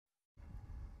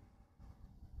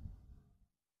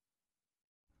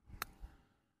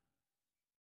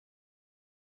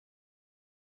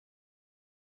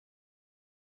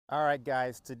All right,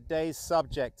 guys, today's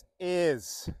subject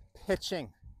is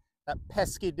pitching, that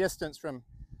pesky distance from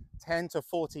 10 to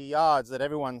 40 yards that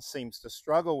everyone seems to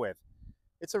struggle with.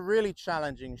 It's a really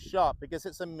challenging shot because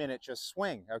it's a miniature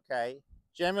swing, okay?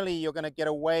 Generally, you're going to get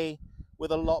away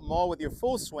with a lot more with your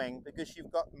full swing because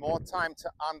you've got more time to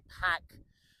unpack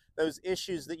those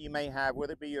issues that you may have,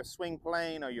 whether it be your swing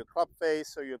plane or your club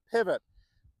face or your pivot.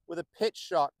 With a pitch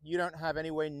shot, you don't have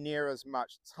anywhere near as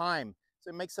much time. So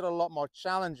it makes it a lot more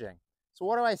challenging. So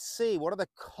what do I see? What are the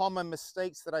common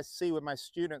mistakes that I see with my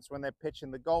students when they're pitching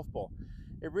the golf ball?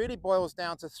 It really boils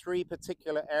down to three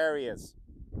particular areas.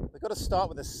 We've got to start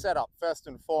with the setup first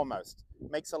and foremost.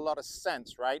 It makes a lot of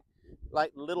sense, right?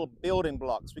 Like little building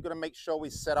blocks. We've got to make sure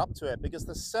we set up to it because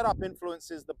the setup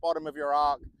influences the bottom of your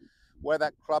arc, where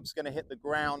that club's going to hit the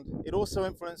ground. It also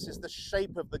influences the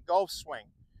shape of the golf swing.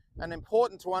 And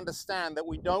important to understand that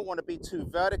we don't want to be too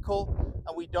vertical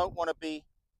and we don't want to be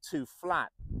too flat.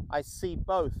 I see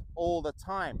both all the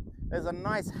time. There's a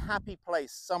nice happy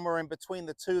place somewhere in between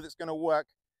the two that's going to work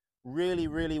really,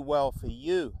 really well for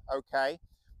you, okay?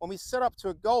 When we set up to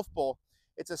a golf ball,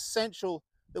 it's essential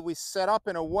that we set up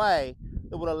in a way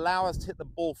that will allow us to hit the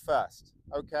ball first,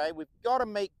 okay? We've got to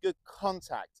make good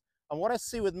contact. And what I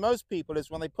see with most people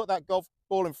is when they put that golf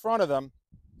ball in front of them,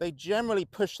 they generally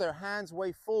push their hands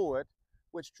way forward,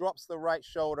 which drops the right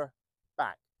shoulder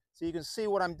back. So you can see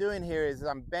what I'm doing here is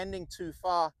I'm bending too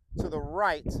far to the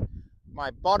right. My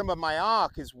bottom of my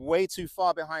arc is way too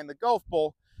far behind the golf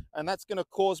ball, and that's going to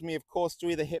cause me, of course, to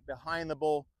either hit behind the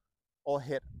ball or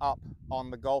hit up on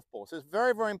the golf ball. So it's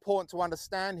very, very important to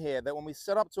understand here that when we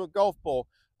set up to a golf ball,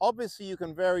 obviously you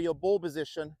can vary your ball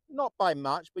position, not by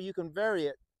much, but you can vary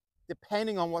it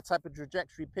depending on what type of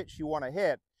trajectory pitch you want to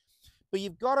hit. But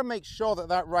you've got to make sure that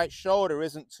that right shoulder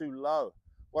isn't too low.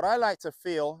 What I like to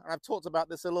feel, and I've talked about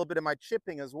this a little bit in my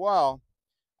chipping as well,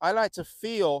 I like to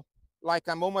feel like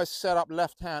I'm almost set up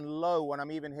left hand low when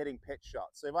I'm even hitting pitch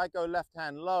shots. So if I go left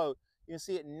hand low, you can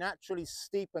see it naturally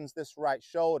steepens this right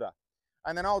shoulder.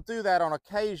 And then I'll do that on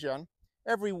occasion.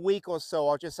 Every week or so,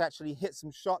 I'll just actually hit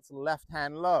some shots left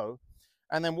hand low.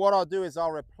 And then what I'll do is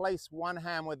I'll replace one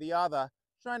hand with the other,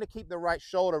 trying to keep the right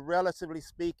shoulder, relatively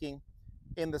speaking,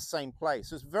 in the same place.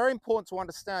 So it's very important to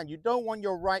understand you don't want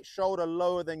your right shoulder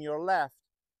lower than your left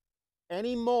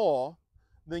any more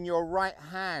than your right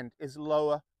hand is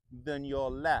lower than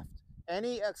your left.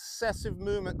 Any excessive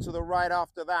movement to the right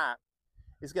after that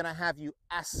is going to have you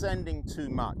ascending too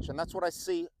much, and that's what I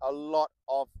see a lot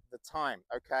of the time,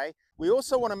 okay? We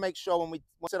also want to make sure when we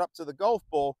set up to the golf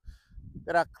ball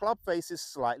that our club face is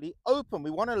slightly open. We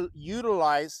want to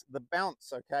utilize the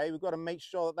bounce, okay? We've got to make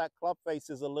sure that that club face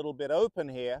is a little bit open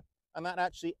here, and that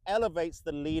actually elevates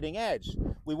the leading edge.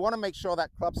 We want to make sure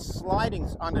that club's sliding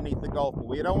underneath the golf ball.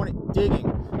 We don't want it digging.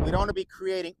 We don't want to be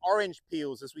creating orange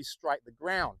peels as we strike the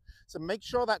ground. So make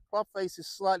sure that club face is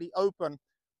slightly open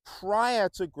prior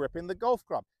to gripping the golf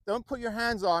club. Don't put your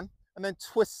hands on and then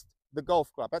twist the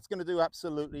golf club. That's going to do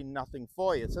absolutely nothing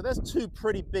for you. So there's two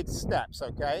pretty big steps,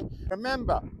 okay?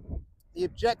 Remember, the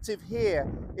objective here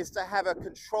is to have a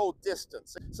controlled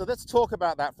distance. So let's talk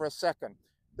about that for a second.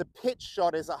 The pitch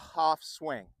shot is a half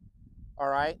swing, all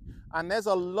right? And there's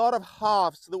a lot of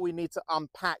halves that we need to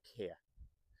unpack here.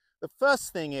 The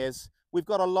first thing is we've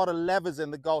got a lot of levers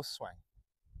in the golf swing.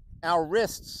 Our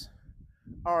wrists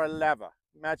are a lever.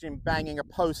 Imagine banging a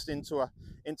post into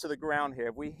the ground here.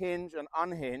 If we hinge and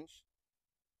unhinge,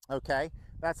 okay,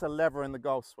 that's a lever in the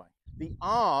golf swing. The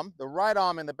arm, the right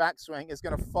arm in the backswing is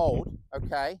going to fold,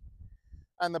 okay,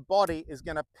 and the body is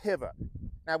going to pivot.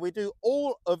 Now, we do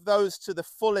all of those to the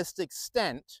fullest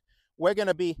extent. We're going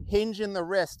to be hinging the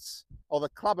wrists or the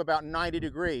club about 90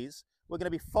 degrees. We're going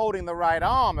to be folding the right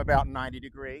arm about 90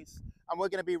 degrees, and we're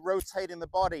going to be rotating the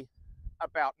body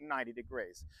about 90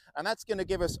 degrees. And that's going to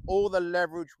give us all the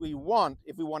leverage we want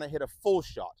if we want to hit a full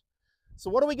shot. So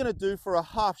what are we going to do for a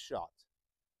half shot?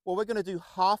 Well, we're going to do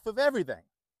half of everything,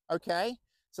 okay?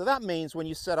 So that means when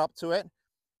you set up to it,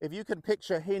 if you can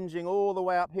picture hinging all the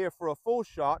way up here for a full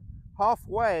shot,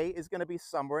 halfway is going to be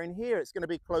somewhere in here. It's going to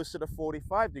be closer to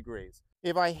 45 degrees.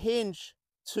 If I hinge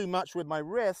too much with my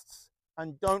wrists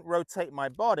and don't rotate my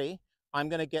body, I'm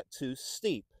going to get too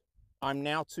steep. I'm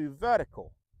now too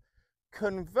vertical.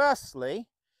 Conversely,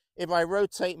 if I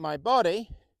rotate my body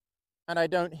and I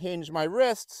don't hinge my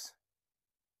wrists,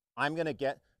 I'm going to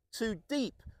get too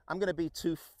deep. I'm going to be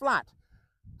too flat,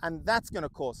 and that's going to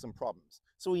cause some problems.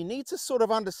 So we need to sort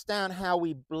of understand how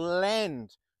we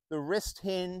blend the wrist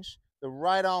hinge, the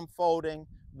right arm folding,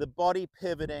 the body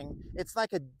pivoting. It's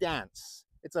like a dance.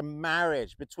 It's a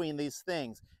marriage between these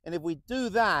things. And if we do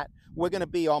that, we're going to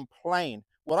be on plane.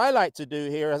 What I like to do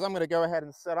here is I'm going to go ahead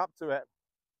and set up to it.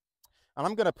 And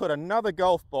I'm going to put another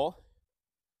golf ball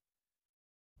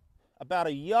about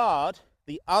a yard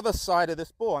the other side of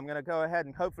this ball. I'm going to go ahead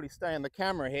and hopefully stay in the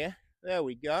camera here. There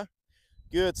we go.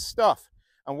 Good stuff.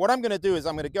 And what I'm going to do is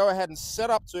I'm going to go ahead and set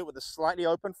up to it with a slightly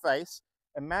open face.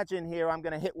 Imagine here I'm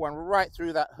going to hit one right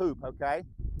through that hoop, okay?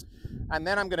 And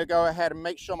then I'm going to go ahead and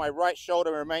make sure my right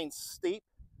shoulder remains steep.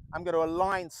 I'm going to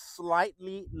align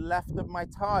slightly left of my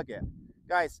target.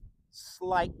 Guys,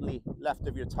 slightly left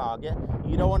of your target.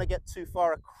 You don't want to get too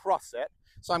far across it.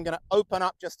 So I'm going to open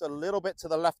up just a little bit to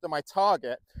the left of my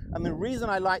target. And the reason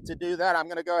I like to do that, I'm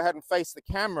going to go ahead and face the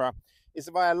camera, is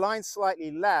if I align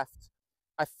slightly left,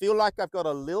 I feel like I've got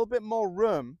a little bit more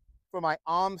room for my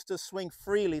arms to swing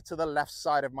freely to the left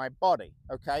side of my body,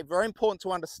 okay? Very important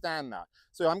to understand that.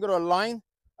 So I'm going to align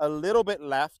a little bit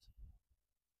left.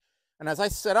 And as I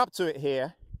set up to it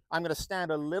here, I'm going to stand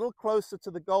a little closer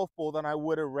to the golf ball than I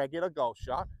would a regular golf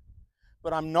shot,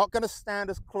 but I'm not going to stand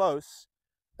as close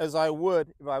as I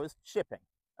would if I was chipping,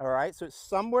 all right? So it's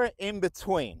somewhere in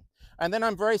between. And then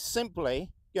I'm very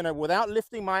simply, without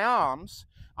lifting my arms,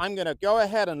 I'm going to go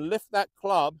ahead and lift that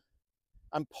club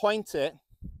and point it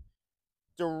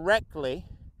directly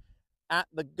at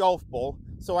the golf ball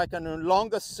so I can no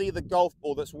longer see the golf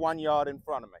ball that's 1 yard in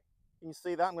front of me. Can you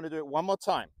see that? I'm going to do it one more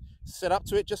time. Sit up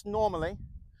to it just normally.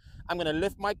 I'm going to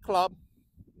lift my club.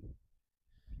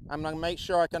 I'm going to make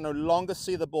sure I can no longer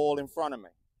see the ball in front of me.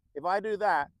 If I do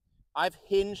that, I've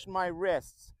hinged my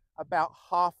wrists about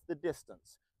half the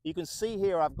distance. You can see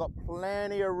here I've got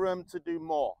plenty of room to do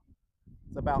more.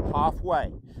 It's about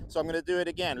halfway. So I'm going to do it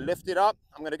again. Lift it up.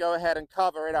 I'm going to go ahead and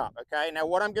cover it up, okay? Now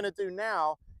what I'm going to do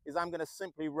now is I'm going to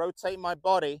simply rotate my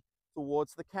body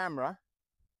towards the camera.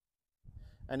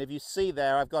 And if you see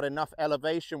there, I've got enough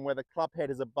elevation where the club head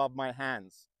is above my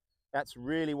hands. That's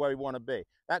really where we want to be.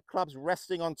 That club's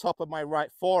resting on top of my right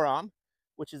forearm,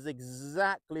 which is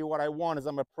exactly what I want as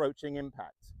I'm approaching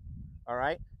impact. All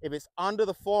right? If it's under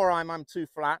the forearm, I'm too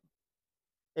flat.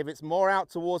 If it's more out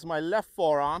towards my left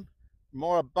forearm,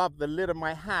 more above the lid of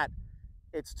my hat,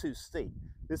 it's too steep.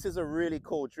 This is a really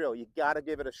cool drill. You got to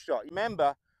give it a shot.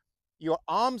 Remember, your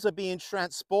arms are being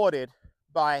transported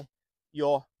by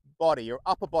your body, your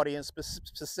upper body and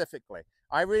specifically.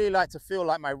 I really like to feel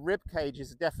like my rib cage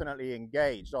is definitely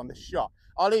engaged on the shot.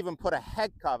 I'll even put a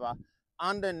head cover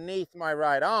underneath my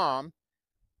right arm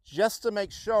just to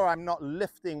make sure I'm not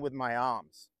lifting with my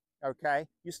arms, okay?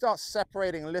 You start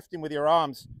separating and lifting with your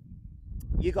arms,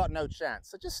 you got no chance.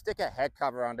 So just stick a head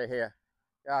cover under here.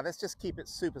 Yeah, let's just keep it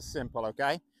super simple,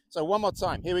 okay? So one more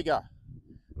time, here we go.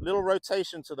 Little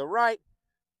rotation to the right,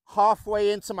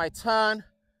 halfway into my turn.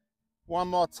 One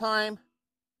more time,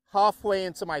 halfway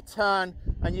into my turn.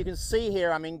 And you can see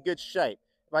here I'm in good shape.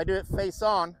 If I do it face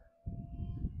on,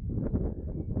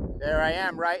 there I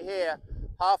am right here,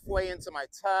 halfway into my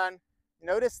turn.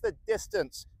 Notice the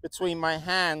distance between my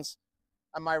hands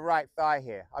and my right thigh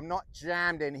here. I'm not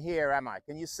jammed in here, am I?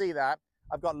 Can you see that?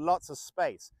 I've got lots of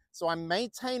space. So I'm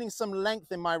maintaining some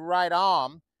length in my right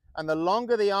arm, and the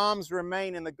longer the arms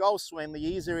remain in the golf swing, the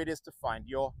easier it is to find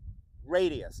your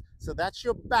radius. So that's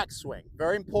your backswing.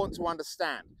 Very important to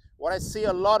understand. What I see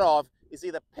a lot of is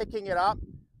either picking it up,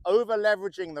 over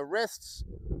leveraging the wrists,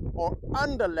 or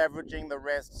under leveraging the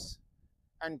wrists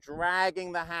and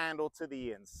dragging the handle to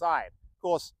the inside. Of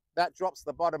course, that drops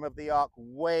the bottom of the arc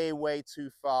way, way too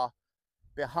far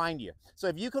behind you. So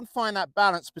if you can find that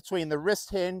balance between the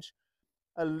wrist hinge,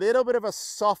 a little bit of a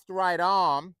soft right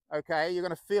arm, okay, you're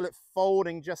going to feel it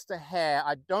folding just a hair.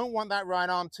 I don't want that right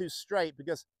arm too straight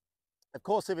because, of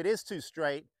course, if it is too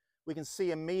straight, we can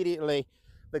see immediately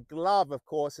the glove, of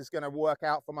course, is going to work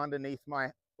out from underneath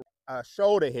my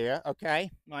shoulder here,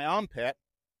 okay, my armpit.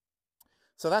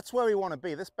 So that's where we want to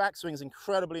be. This backswing is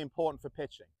incredibly important for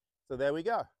pitching. So there we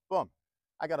go. Boom.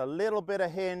 I got a little bit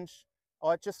of hinge.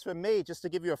 Or just for me, just to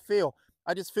give you a feel,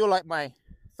 I just feel like my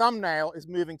thumbnail is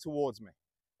moving towards me.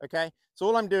 Okay? So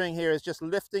all I'm doing here is just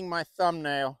lifting my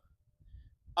thumbnail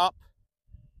up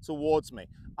towards me.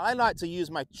 I like to use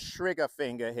my trigger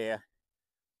finger here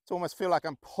to almost feel like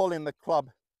I'm pulling the club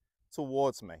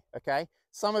towards me. Okay?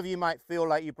 Some of you might feel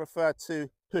like you prefer to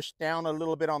push down a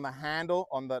little bit on the handle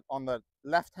on the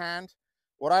left hand.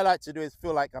 What I like to do is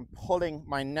feel like I'm pulling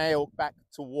my nail back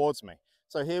towards me.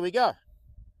 So here we go.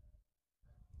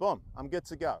 Boom, I'm good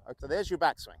to go. Okay, so there's your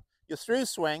backswing. Your through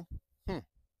swing,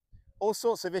 all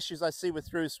sorts of issues I see with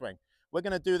through swing. We're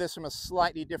going to do this from a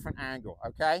slightly different angle,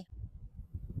 okay?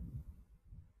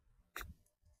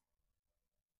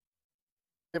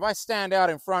 If I stand out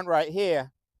in front right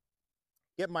here,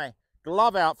 get my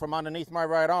glove out from underneath my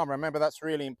right arm, remember that's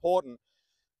really important.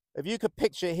 If you could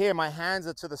picture here, my hands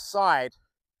are to the side.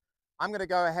 I'm going to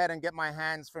go ahead and get my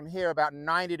hands from here about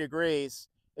 90 degrees.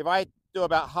 If I do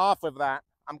about half of that,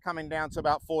 I'm coming down to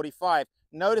about 45.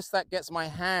 Notice that gets my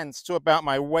hands to about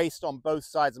my waist on both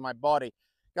sides of my body.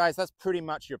 Guys, that's pretty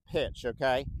much your pitch,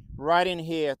 okay? Right in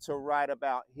here to right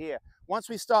about here. Once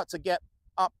we start to get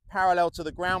up parallel to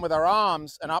the ground with our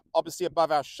arms and up obviously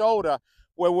above our shoulder,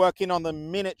 we're working on the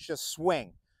miniature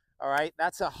swing. All right,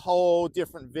 that's a whole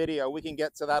different video. We can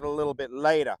get to that a little bit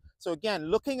later. So again,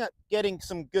 looking at getting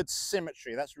some good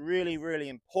symmetry, that's really, really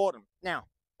important. Now,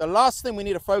 the last thing we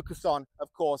need to focus on,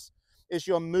 of course, is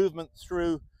your movement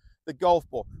through the golf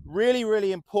ball. Really,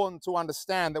 really important to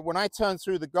understand that when I turn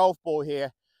through the golf ball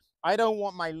here, I don't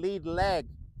want my lead leg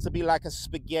to be like a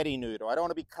spaghetti noodle. I don't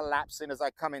want to be collapsing as I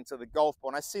come into the golf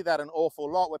ball. And I see that an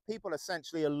awful lot where people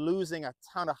essentially are losing a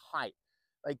ton of height.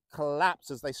 They collapse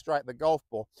as they strike the golf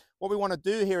ball. What we want to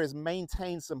do here is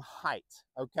maintain some height,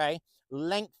 okay?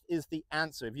 Length is the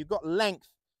answer. If you've got length,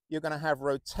 you're going to have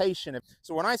rotation.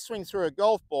 So when I swing through a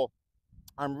golf ball,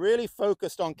 I'm really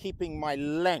focused on keeping my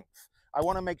length. I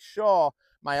want to make sure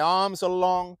my arms are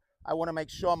long. I want to make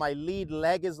sure my lead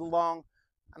leg is long.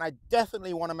 And I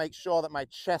definitely want to make sure that my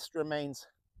chest remains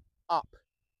up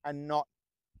and not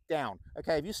down.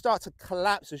 Okay, if you start to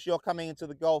collapse as you're coming into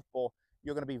the golf ball,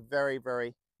 you're going to be very,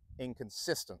 very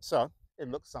inconsistent. So it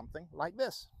looks something like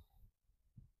this.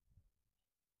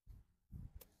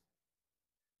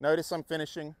 Notice I'm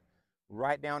finishing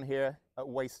right down here at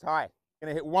waist high.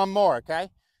 Gonna hit one more,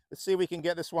 okay? Let's see if we can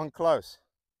get this one close.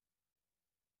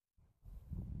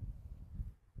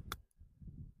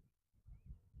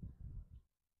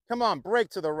 Come on, break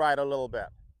to the right a little bit.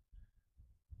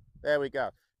 There we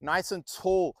go. Nice and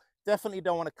tall. Definitely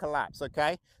don't want to collapse,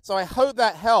 okay? So I hope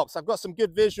that helps. I've got some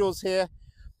good visuals here.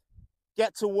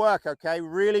 Get to work, okay?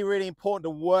 Really, really important to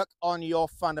work on your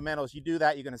fundamentals. You do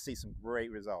that, you're going to see some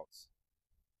great results.